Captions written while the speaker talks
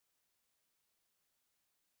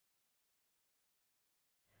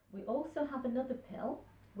We also have another pill,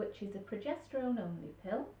 which is a progesterone only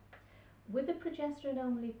pill. With a progesterone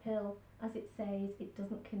only pill, as it says, it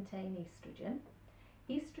doesn't contain estrogen.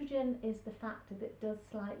 Estrogen is the factor that does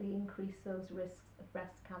slightly increase those risks of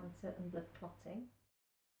breast cancer and blood clotting.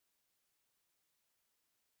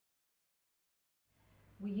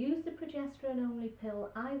 We use the progesterone only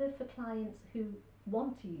pill either for clients who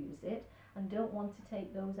want to use it and don't want to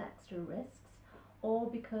take those extra risks, or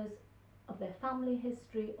because of their family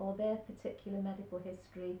history or their particular medical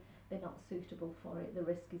history, they're not suitable for it, the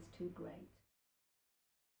risk is too great.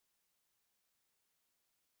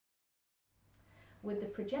 With the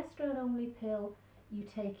progesterone only pill, you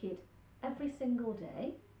take it every single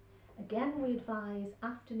day. Again, we advise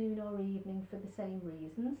afternoon or evening for the same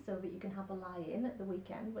reasons, so that you can have a lie-in at the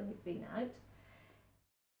weekend when you've been out.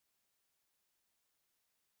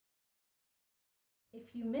 If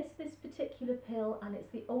you miss this particular pill, and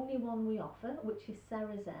it's the only one we offer, which is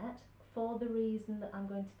Cerazette, for the reason that I'm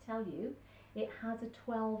going to tell you, it has a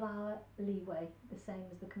 12-hour leeway, the same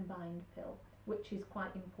as the combined pill, which is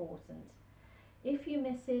quite important. If you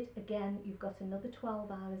miss it, again, you've got another 12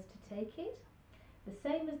 hours to take it. The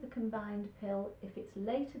same as the combined pill, if it's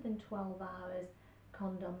later than 12 hours,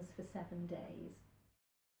 condoms for 7 days.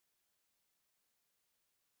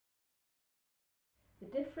 The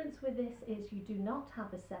difference with this is you do not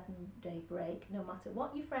have a 7-day break. No matter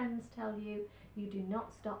what your friends tell you, you do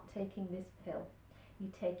not stop taking this pill.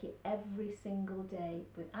 You take it every single day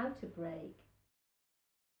without a break.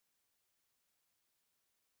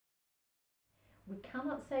 We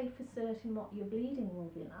cannot say for certain what your bleeding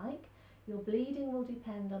will be like. Your bleeding will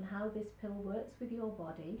depend on how this pill works with your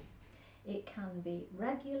body. It can be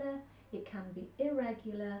regular, it can be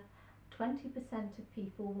irregular. 20% of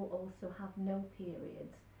people will also have no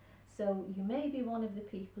periods. So you may be one of the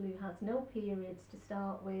people who has no periods to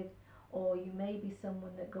start with, or you may be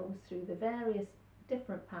someone that goes through the various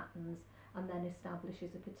different patterns and then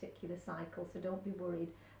establishes a particular cycle. So don't be worried.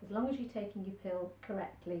 As long as you're taking your pill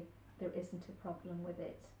correctly, there isn't a problem with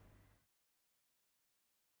it.